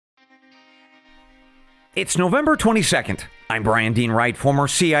It's November 22nd. I'm Brian Dean Wright, former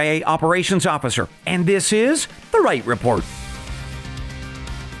CIA operations officer, and this is The Wright Report.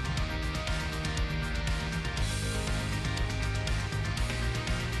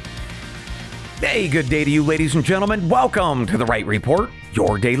 Hey, good day to you, ladies and gentlemen. Welcome to The Wright Report,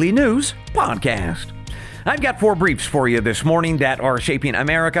 your daily news podcast. I've got 4 briefs for you this morning that are shaping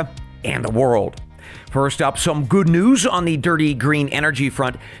America and the world. First up, some good news on the dirty green energy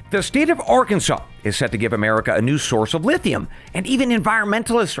front. The state of Arkansas is set to give America a new source of lithium, and even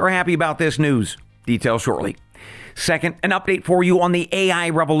environmentalists are happy about this news. Details shortly. Second, an update for you on the AI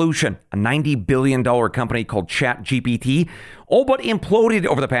revolution. A $90 billion company called GPT all but imploded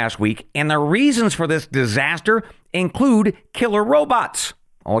over the past week, and the reasons for this disaster include killer robots.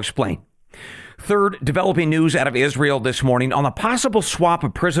 I'll explain. Third, developing news out of Israel this morning on the possible swap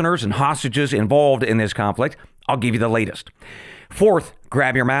of prisoners and hostages involved in this conflict. I'll give you the latest. Fourth,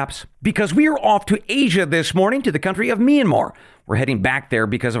 grab your maps, because we are off to Asia this morning, to the country of Myanmar. We're heading back there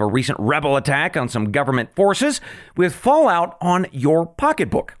because of a recent rebel attack on some government forces with fallout on your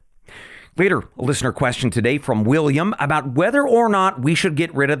pocketbook. Later, a listener question today from William about whether or not we should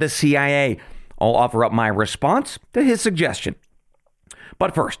get rid of the CIA. I'll offer up my response to his suggestion.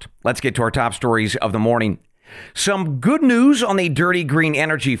 But first, let's get to our top stories of the morning. Some good news on the dirty green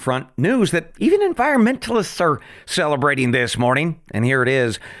energy front, news that even environmentalists are celebrating this morning. And here it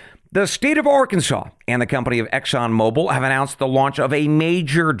is. The state of Arkansas and the company of ExxonMobil have announced the launch of a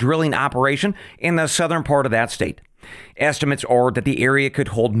major drilling operation in the southern part of that state. Estimates are that the area could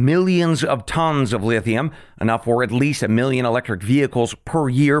hold millions of tons of lithium, enough for at least 1 million electric vehicles per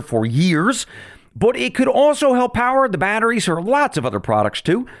year for years. But it could also help power the batteries for lots of other products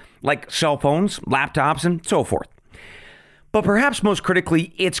too, like cell phones, laptops, and so forth. But perhaps most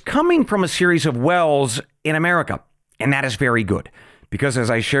critically, it's coming from a series of wells in America. And that is very good, because as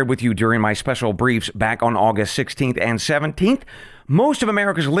I shared with you during my special briefs back on August 16th and 17th, most of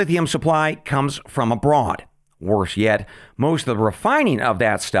America's lithium supply comes from abroad. Worse yet, most of the refining of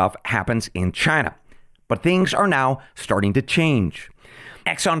that stuff happens in China. But things are now starting to change.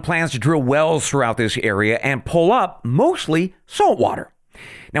 Exxon plans to drill wells throughout this area and pull up mostly salt water.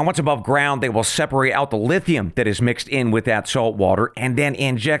 Now, once above ground, they will separate out the lithium that is mixed in with that salt water and then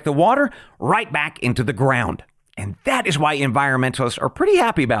inject the water right back into the ground. And that is why environmentalists are pretty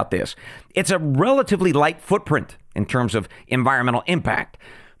happy about this. It's a relatively light footprint in terms of environmental impact.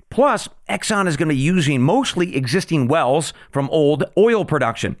 Plus, Exxon is going to be using mostly existing wells from old oil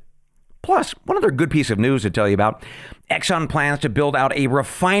production. Plus, one other good piece of news to tell you about, Exxon plans to build out a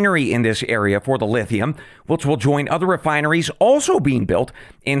refinery in this area for the lithium, which will join other refineries also being built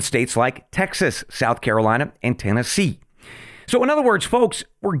in states like Texas, South Carolina, and Tennessee. So in other words, folks,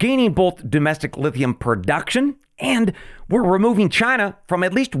 we're gaining both domestic lithium production and we're removing China from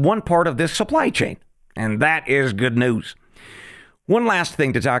at least one part of this supply chain. And that is good news. One last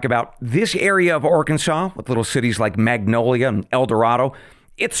thing to talk about, this area of Arkansas, with little cities like Magnolia and El Dorado,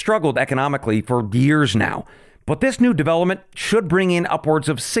 it's struggled economically for years now, but this new development should bring in upwards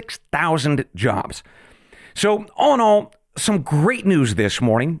of 6,000 jobs. So all in all, some great news this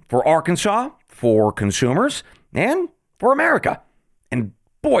morning for Arkansas, for consumers, and for America. And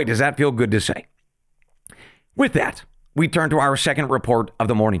boy, does that feel good to say. With that, we turn to our second report of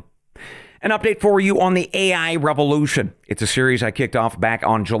the morning. An update for you on the AI revolution. It's a series I kicked off back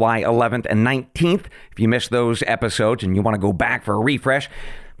on July 11th and 19th. If you missed those episodes and you want to go back for a refresh.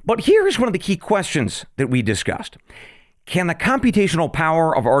 But here is one of the key questions that we discussed. Can the computational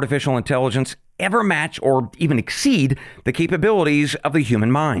power of artificial intelligence ever match or even exceed the capabilities of the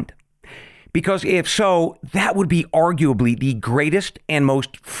human mind? Because if so, that would be arguably the greatest and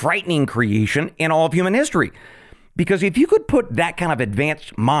most frightening creation in all of human history. Because if you could put that kind of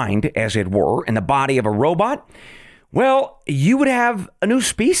advanced mind, as it were, in the body of a robot, well, you would have a new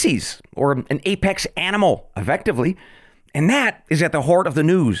species or an apex animal, effectively. And that is at the heart of the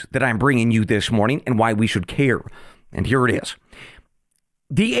news that I'm bringing you this morning and why we should care. And here it is.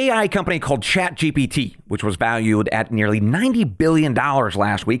 The AI company called GPT, which was valued at nearly $90 billion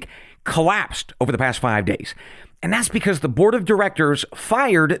last week, collapsed over the past 5 days. And that's because the board of directors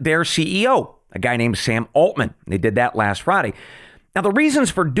fired their CEO, a guy named Sam Altman. They did that last Friday. Now, the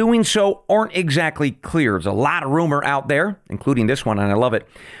reasons for doing so aren't exactly clear. There's a lot of rumor out there, including this one, and I love it.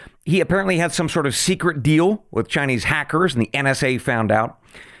 He apparently had some sort of secret deal with Chinese hackers, and the NSA found out.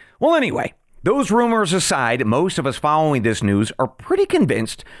 Well, anyway, those rumors aside, most of us following this news are pretty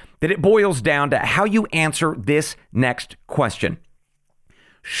convinced that it boils down to how you answer this next question.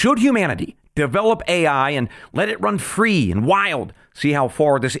 Should humanity develop AI and let it run free and wild, see how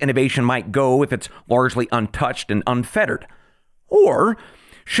far this innovation might go if it's largely untouched and unfettered? Or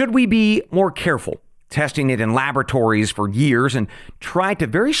should we be more careful, testing it in laboratories for years and tried to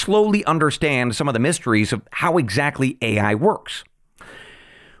very slowly understand some of the mysteries of how exactly AI works.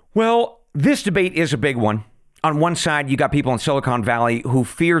 Well, this debate is a big one. On one side, you got people in Silicon Valley who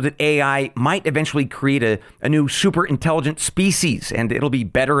fear that AI might eventually create a new super intelligent species and it'll be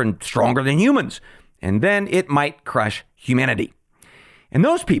better and stronger than humans. And then it might crush humanity. And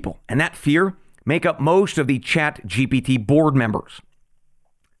those people and that fear make up most of the ChatGPT board members.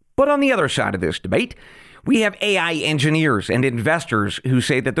 But on the other side of this debate, we have AI engineers and investors who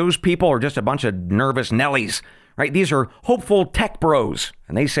say that those people are just a bunch of nervous Nellies, right? These are hopeful tech bros.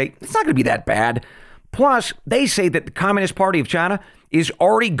 And they say it's not going to be that bad. Plus, they say that the Communist Party of China is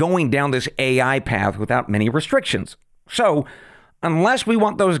already going down this AI path without many restrictions. So, unless we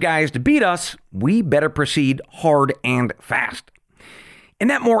want those guys to beat us, we better proceed hard and fast. And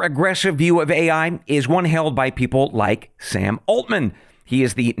that more aggressive view of AI is one held by people like Sam Altman. He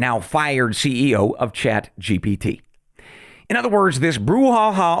is the now fired CEO of ChatGPT. In other words, this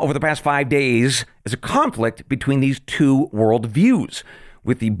brouhaha over the past 5 days is a conflict between these two worldviews,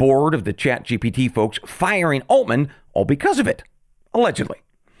 with the board of the ChatGPT folks firing Altman all because of it, allegedly.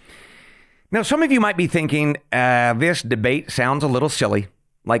 Now, some of you might be thinking, this debate sounds a little silly,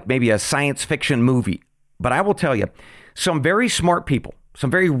 like maybe a science fiction movie. But I will tell you, some very smart people,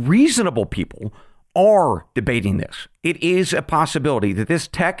 some very reasonable people are debating this. It is a possibility that this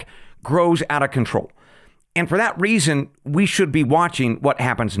tech grows out of control. And for that reason, we should be watching what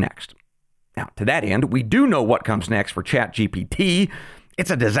happens next. Now, to that end, we do know what comes next for ChatGPT.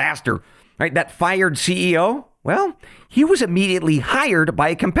 It's a disaster, right? That fired CEO, well, he was immediately hired by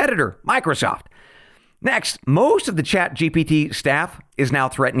a competitor, Microsoft. Next, most of the ChatGPT staff is now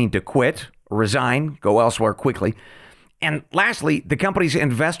threatening to quit, resign, go elsewhere quickly. And lastly, the company's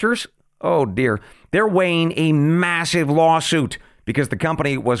investors, oh dear, they're weighing a massive lawsuit because the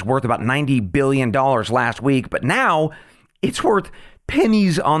company was worth about $90 billion last week, but now it's worth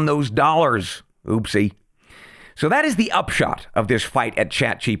pennies on those dollars. Oopsie. So that is the upshot of this fight at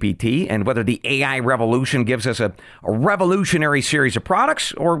ChatGPT, and whether the AI revolution gives us a revolutionary series of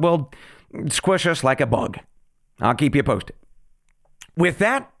products or will squish us like a bug. I'll keep you posted. With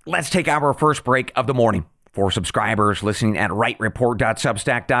that, let's take our first break of the morning. For subscribers listening at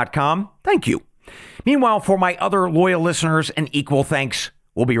rightreport.substack.com, thank you. Meanwhile, for my other loyal listeners, an equal thanks.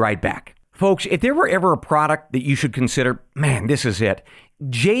 We'll be right back. Folks, if there were ever a product that you should consider, man, this is it.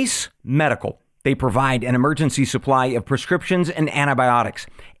 Jace Medical. They provide an emergency supply of prescriptions and antibiotics.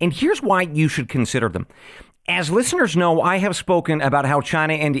 And here's why you should consider them. As listeners know, I have spoken about how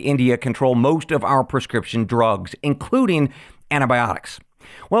China and India control most of our prescription drugs, including antibiotics.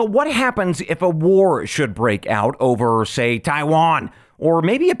 Well, what happens if a war should break out over, say, Taiwan, or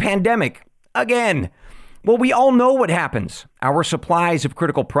maybe a pandemic again? Well, we all know what happens. Our supplies of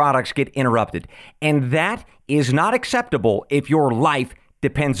critical products get interrupted, and that is not acceptable if your life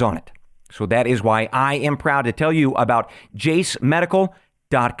depends on it. So that is why I am proud to tell you about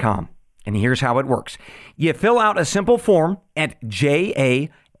jacemedical.com. And here's how it works. You fill out a simple form at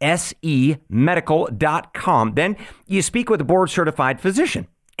jasemedical.com. Then you speak with a board-certified physician.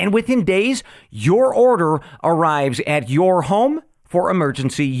 And within days, your order arrives at your home for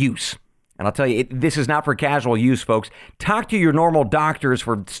emergency use. And I'll tell you, this is not for casual use, folks. Talk to your normal doctors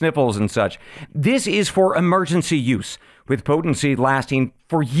for sniffles and such. This is for emergency use, with potency lasting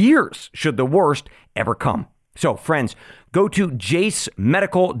for years should the worst ever come. So, friends, go to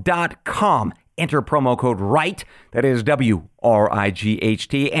jacemedical.com, enter promo code RIGHT, that is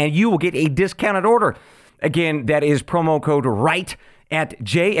WRIGHT, and you will get a discounted order. Again, that is promo code RIGHT at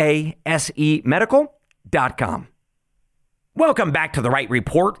jasemedical.com. Welcome back to The Right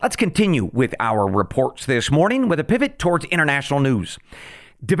Report. Let's continue with our reports this morning with a pivot towards international news.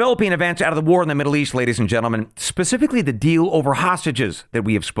 Developing events out of the war in the Middle East, ladies and gentlemen, specifically the deal over hostages that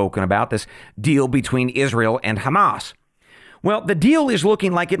we have spoken about, this deal between Israel and Hamas. Well, the deal is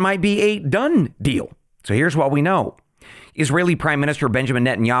looking like it might be a done deal. So here's what we know. Israeli Prime Minister Benjamin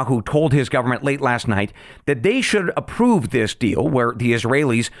Netanyahu told his government late last night that they should approve this deal where the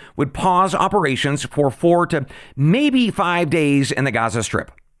Israelis would pause operations for 4 to maybe 5 days in the Gaza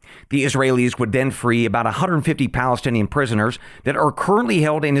Strip. The Israelis would then free about 150 Palestinian prisoners that are currently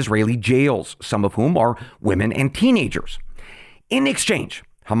held in Israeli jails, some of whom are women and teenagers. In exchange,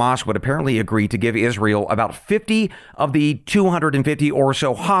 Hamas would apparently agree to give Israel about 50 of the 250 or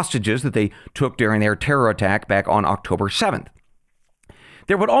so hostages that they took during their terror attack back on October 7th.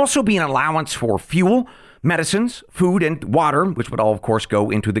 There would also be an allowance for fuel, medicines, food, and water, which would all, of course, go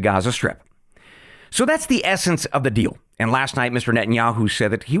into the Gaza Strip. So that's the essence of the deal. And last night, Mr. Netanyahu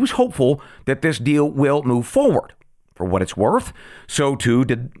said that he was hopeful that this deal will move forward. for what it's worth. So too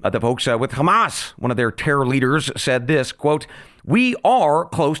did the folks with Hamas. One of their terror leaders said this, quote, "We are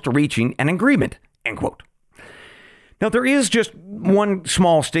close to reaching an agreement," end quote. Now, there is just one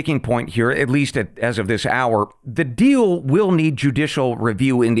small sticking point here, at least as of this hour. The deal will need judicial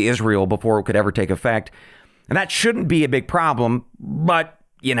review into Israel before it could ever take effect. And that shouldn't be a big problem, but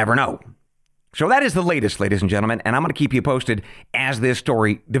you never know. So that is the latest, ladies and gentlemen, and I'm going to keep you posted as this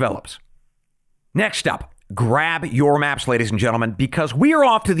story develops. Next up, grab your maps, ladies and gentlemen, because we are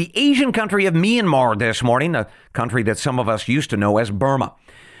off to the Asian country of Myanmar this morning, a country that some of us used to know as Burma.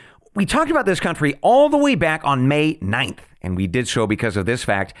 We talked about this country all the way back on May 9th, and we did so because of this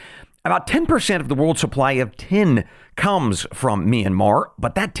fact. About 10% of the world's supply of tin comes from Myanmar,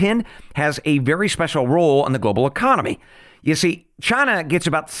 but that tin has a very special role in the global economy. You see, China gets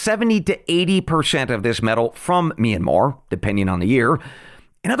about 70 to 80% of this metal from Myanmar, depending on the year.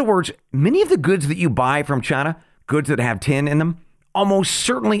 In other words, many of the goods that you buy from China, goods that have tin in them, almost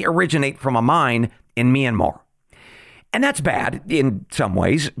certainly originate from a mine in Myanmar. And that's bad in some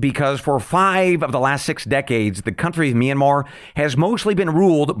ways, because for 5 of the last 6 decades, the country of Myanmar has mostly been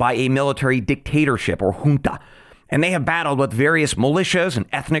ruled by a military dictatorship or junta. And they have battled with various militias and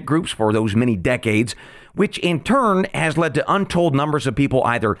ethnic groups for those many decades, which in turn has led to untold numbers of people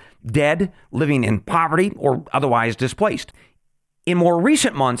either dead, living in poverty, or otherwise displaced. In more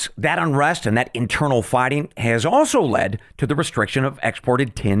recent months, that unrest and that internal fighting has also led to the restriction of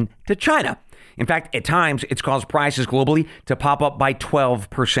exported tin to China. In fact, at times, it's caused prices globally to pop up by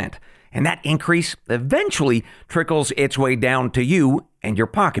 12%. And that increase eventually trickles its way down to you and your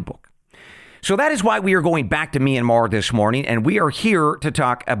pocketbook. So that is why we are going back to Myanmar this morning, and we are here to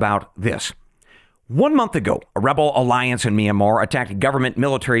talk about this. 1 month ago, a rebel alliance in Myanmar attacked government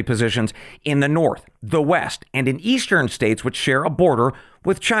military positions in the north, the west, and in eastern states which share a border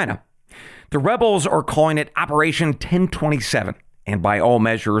with China. The rebels are calling it Operation 1027. And by all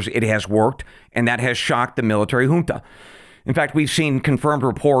measures, it has worked, and that has shocked the military junta. In fact, we've seen confirmed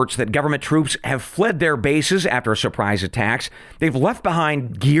reports that government troops have fled their bases after surprise attacks. They've left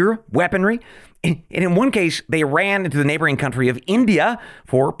behind gear, weaponry, and in one case, they ran into the neighboring country of India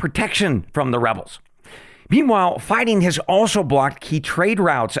for protection from the rebels. Meanwhile, fighting has also blocked key trade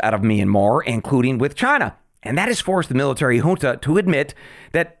routes out of Myanmar, including with China. And that has forced the military junta to admit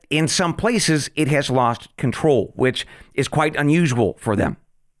that in some places it has lost control, which is quite unusual for them.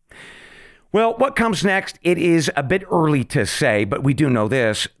 Well, what comes next? It is a bit early to say, but we do know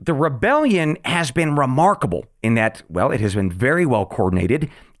this. The rebellion has been remarkable in that, well, it has been very well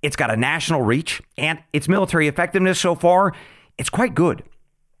coordinated. It's got a national reach, and its military effectiveness so far, it's quite good.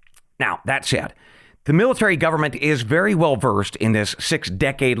 Now, that said, the military government is very well versed in this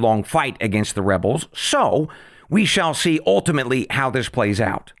 6-decade-long fight against the rebels, so we shall see ultimately how this plays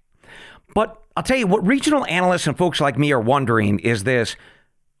out. But I'll tell you what regional analysts and folks like me are wondering is this: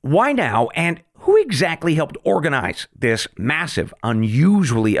 why now, and who exactly helped organize this massive,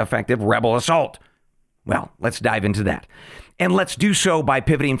 unusually effective rebel assault? Well, let's dive into that. And let's do so by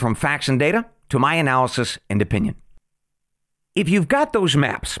pivoting from facts and data to my analysis and opinion. If you've got those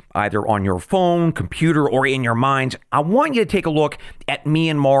maps, either on your phone, computer, or in your minds, I want you to take a look at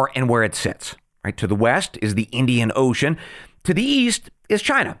Myanmar and where it sits. Right to the west is the Indian Ocean. To the east is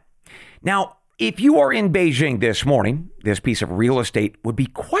China. Now, if you are in Beijing this morning, this piece of real estate would be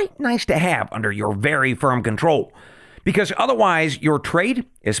quite nice to have under your very firm control. Because otherwise, your trade,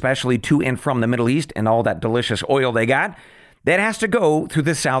 especially to and from the Middle East and all that delicious oil they got, that has to go through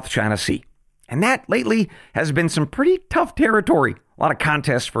the South China Sea. And that lately has been some pretty tough territory, a lot of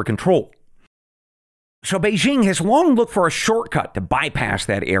contests for control. So Beijing has long looked for a shortcut to bypass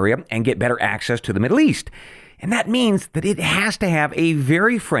that area and get better access to the Middle East. And that means that it has to have a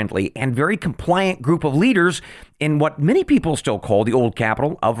very friendly and very compliant group of leaders in what many people still call the old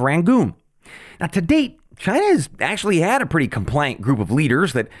capital of Rangoon. Now, to date, China has actually had a pretty compliant group of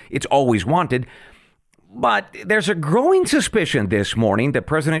leaders that it's always wanted. But there's a growing suspicion this morning that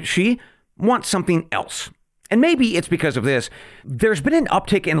President Xi wants something else. And maybe it's because of this. There's been an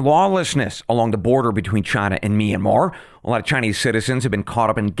uptick in lawlessness along the border between China and Myanmar. A lot of Chinese citizens have been caught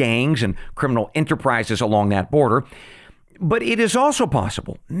up in gangs and criminal enterprises along that border. But it is also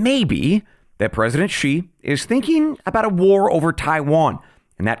possible, maybe, that President Xi is thinking about a war over Taiwan.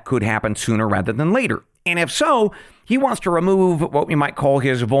 And that could happen sooner rather than later. And if so, he wants to remove what we might call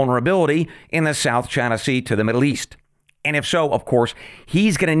his vulnerability in the South China Sea to the Middle East. And if so, of course,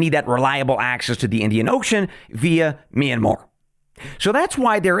 he's going to need that reliable access to the Indian Ocean via Myanmar. So that's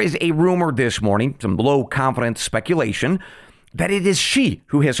why there is a rumor this morning, some low confidence speculation, that it is Xi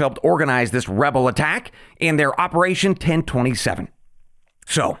who has helped organize this rebel attack in their Operation 1027.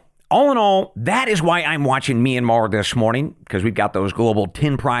 So All in all, that is why I'm watching Myanmar this morning, because we've got those global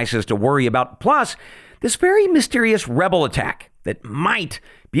tin prices to worry about, plus this very mysterious rebel attack that might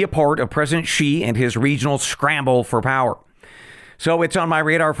be a part of President Xi and his regional scramble for power. So it's on my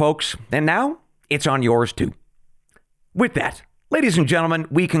radar, folks, and now it's on yours too. With that, ladies and gentlemen,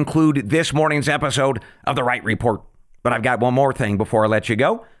 we conclude this morning's episode of The Wright Report. But I've got one more thing before I let you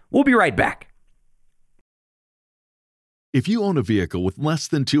go. We'll be right back. If you own a vehicle with less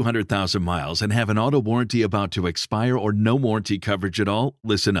than 200,000 miles and have an auto warranty about to expire or no warranty coverage at all,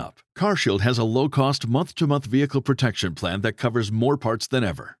 listen up. CarShield has a low-cost month-to-month vehicle protection plan that covers more parts than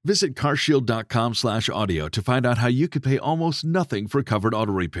ever. Visit carshield.com/audio to find out how you could pay almost nothing for covered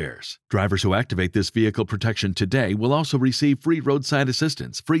auto repairs. Drivers who activate this vehicle protection today will also receive free roadside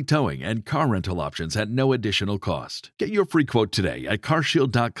assistance, free towing, and car rental options at no additional cost. Get your free quote today at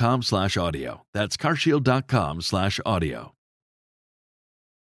carshield.com/audio. That's carshield.com/audio.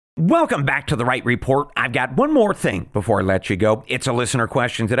 Welcome back to The Wright Report. I've got one more thing before I let you go. It's a listener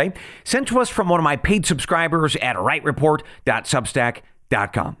question today, sent to us from one of my paid subscribers at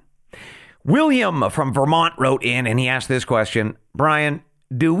wrightreport.substack.com. William from Vermont wrote in and he asked this question: Brian,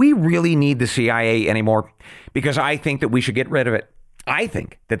 do we really need the CIA anymore? Because I think that we should get rid of it. I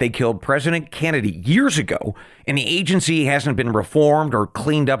think that they killed President Kennedy years ago, and the agency hasn't been reformed or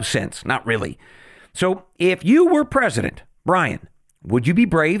cleaned up since. Not really. So if you were president, Brian, would you be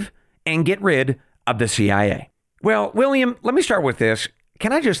brave and get rid of the CIA? Well, William, let me start with this.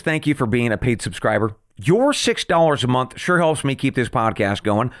 Can I just thank you for being a paid subscriber? Your $6 a month sure helps me keep this podcast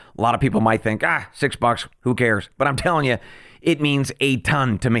going. A lot of people might think, $6, who cares? But I'm telling you, it means a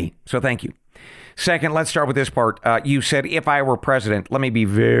ton to me. So thank you. Second, let's start with this part. You said, if I were president, let me be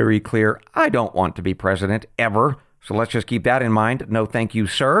very clear. I don't want to be president ever. So let's just keep that in mind. No, thank you,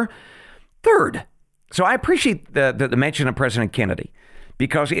 sir. Third, so I appreciate the mention of President Kennedy,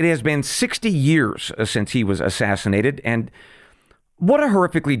 because it has been 60 years since he was assassinated, and what a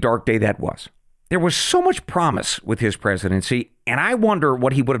horrifically dark day that was. There was so much promise with his presidency, and I wonder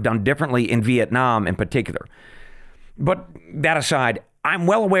what he would have done differently in Vietnam in particular. But that aside, I'm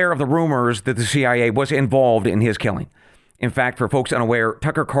well aware of the rumors that the CIA was involved in his killing. In fact, for folks unaware,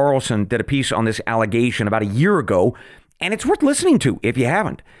 Tucker Carlson did a piece on this allegation about a year ago, and it's worth listening to if you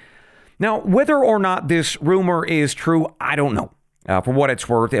haven't. Now, whether or not this rumor is true, I don't know. For what it's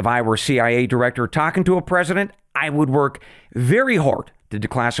worth, if I were CIA director talking to a president, I would work very hard to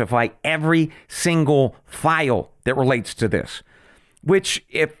declassify every single file that relates to this. Which,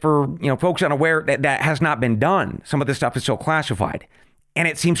 if for folks unaware, that has not been done. Some of this stuff is still classified, and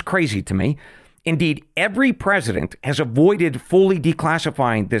it seems crazy to me. Indeed, every president has avoided fully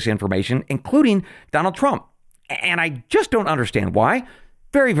declassifying this information, including Donald Trump, and I just don't understand why.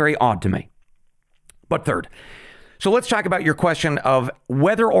 Very, very odd to me. But third, so let's talk about your question of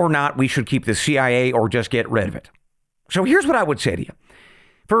whether or not we should keep the CIA or just get rid of it. So here's what I would say to you.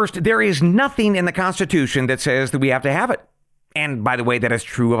 First, there is nothing in the Constitution that says that we have to have it. And by the way, that is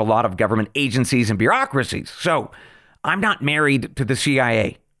true of a lot of government agencies and bureaucracies. So I'm not married to the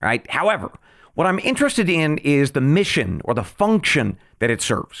CIA, right? However, what I'm interested in is the mission or the function that it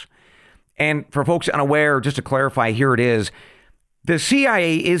serves. And for folks unaware, just to clarify, here it is. The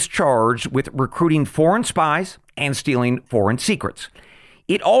CIA is charged with recruiting foreign spies and stealing foreign secrets.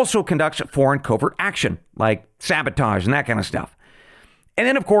 It also conducts foreign covert action, like sabotage and that kind of stuff. And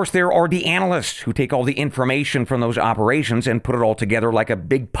then, of course, there are the analysts who take all the information from those operations and put it all together like a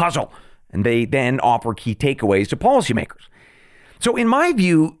big puzzle. And they then offer key takeaways to policymakers. So in my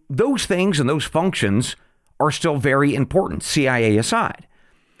view, those things and those functions are still very important, CIA aside.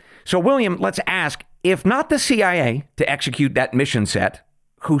 So, William, let's ask, if not the CIA to execute that mission set,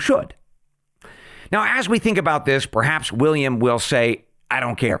 who should? Now, as we think about this, perhaps William will say, I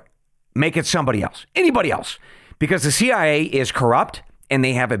don't care. Make it somebody else, anybody else, because the CIA is corrupt and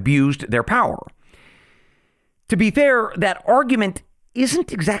they have abused their power. To be fair, that argument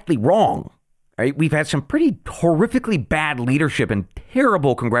isn't exactly wrong. Right? We've had some pretty horrifically bad leadership and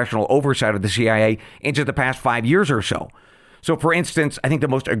terrible congressional oversight of the CIA into the past 5 years or so. So, for instance, I think the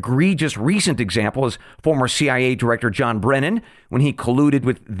most egregious recent example is former CIA Director John Brennan, when he colluded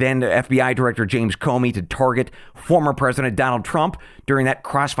with then FBI Director James Comey to target former President Donald Trump during that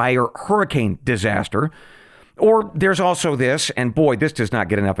Crossfire hurricane disaster. Or there's also this, and boy, this does not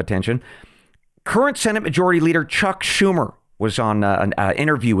get enough attention. Current Senate Majority Leader Chuck Schumer was on an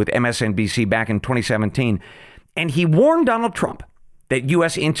interview with MSNBC back in 2017, and he warned Donald Trump that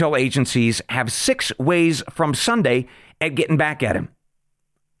U.S. intel agencies have 6 ways from Sunday at getting back at him.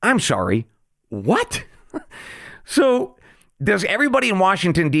 I'm sorry, what? So Does everybody in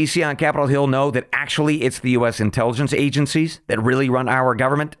Washington, D.C. on Capitol Hill know that actually it's the U.S. intelligence agencies that really run our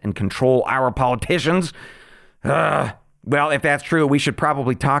government and control our politicians? Well, if that's true, we should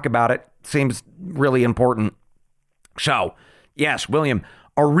probably talk about it. Seems really important. So, yes, William,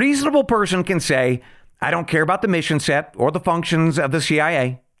 a reasonable person can say, I don't care about the mission set or the functions of the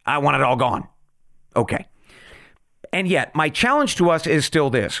CIA. I want it all gone. Okay. And yet, my challenge to us is still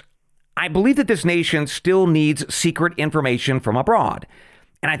this. I believe that this nation still needs secret information from abroad.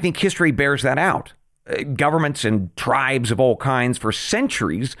 And I think history bears that out. Governments and tribes of all kinds for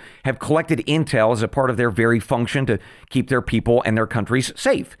centuries have collected intel as a part of their very function to keep their people and their countries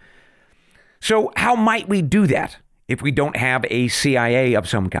safe. So how might we do that if we don't have a CIA of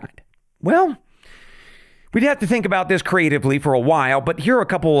some kind? Well, we'd have to think about this creatively for a while, but here are a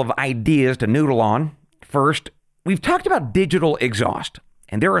couple of ideas to noodle on. First, we've talked about digital exhaust.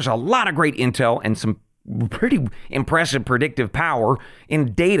 And there is a lot of great intel and some pretty impressive predictive power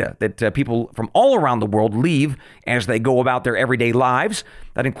in data that people from all around the world leave as they go about their everyday lives.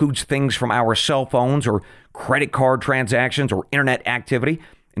 That includes things from our cell phones or credit card transactions or internet activity.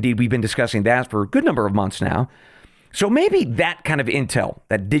 Indeed, we've been discussing that for a good number of months now. So maybe that kind of intel,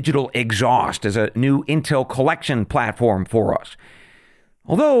 that digital exhaust, is a new intel collection platform for us.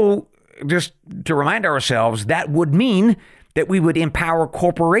 Although, just to remind ourselves, that would mean that we would empower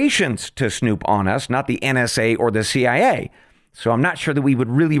corporations to snoop on us, not the NSA or the CIA. So I'm not sure that we would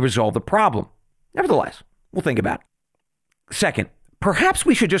really resolve the problem. Nevertheless, we'll think about it. Second, perhaps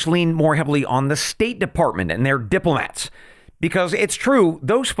we should just lean more heavily on the State Department and their diplomats. Because it's true,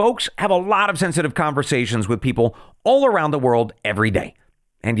 those folks have a lot of sensitive conversations with people all around the world every day.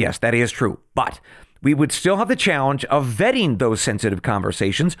 And yes, that is true. But we would still have the challenge of vetting those sensitive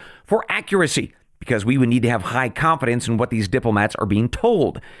conversations for accuracy, because we would need to have high confidence in what these diplomats are being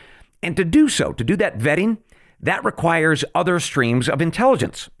told. And to do so, to do that vetting, that requires other streams of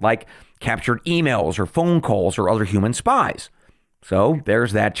intelligence, like captured emails or phone calls or other human spies. So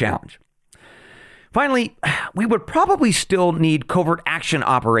there's that challenge. Finally, we would probably still need covert action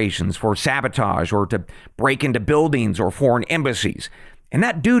operations for sabotage or to break into buildings or foreign embassies. And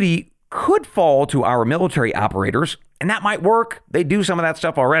that duty could fall to our military operators, and that might work. They do some of that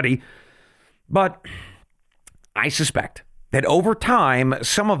stuff already. But I suspect that over time,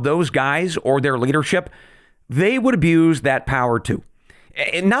 some of those guys or their leadership, they would abuse that power too.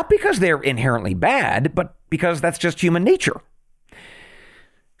 And not because they're inherently bad, but because that's just human nature.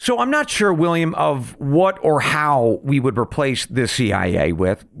 So I'm not sure, William, of what or how we would replace the CIA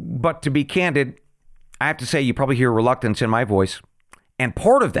with. But to be candid, I have to say you probably hear reluctance in my voice. And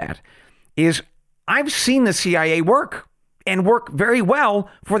part of that is I've seen the CIA work and work very well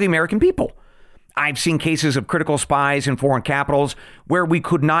for the American people. I've seen cases of critical spies in foreign capitals where we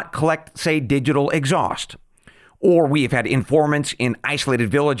could not collect, say, digital exhaust. Or we have had informants in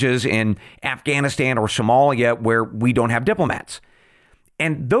isolated villages in Afghanistan or Somalia where we don't have diplomats.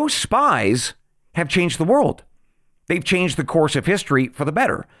 And those spies have changed the world. They've changed the course of history for the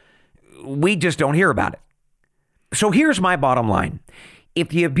better. We just don't hear about it. So here's my bottom line. If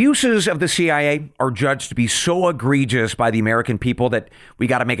the abuses of the CIA are judged to be so egregious by the American people that we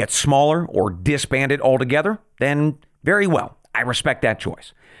got to make it smaller or disband it altogether, then very well, I respect that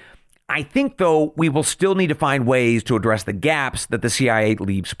choice. I think, though, we will still need to find ways to address the gaps that the CIA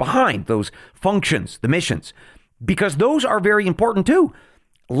leaves behind, those functions, the missions, because those are very important too.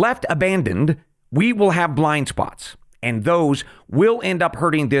 Left abandoned, we will have blind spots, and those will end up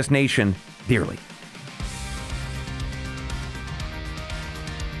hurting this nation dearly.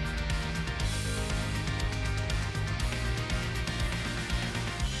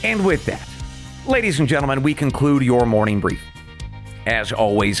 And with that, ladies and gentlemen, we conclude your morning brief. As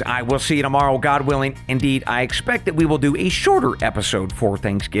always, I will see you tomorrow, God willing. Indeed, I expect that we will do a shorter episode for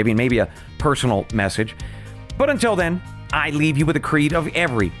Thanksgiving, maybe a personal message. But until then, I leave you with the creed of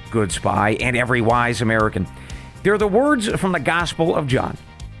every good spy and every wise American. They're the words from the Gospel of John,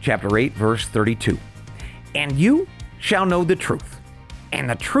 chapter 8, verse 32. And you shall know the truth, and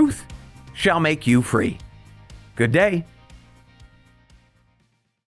the truth shall make you free. Good day.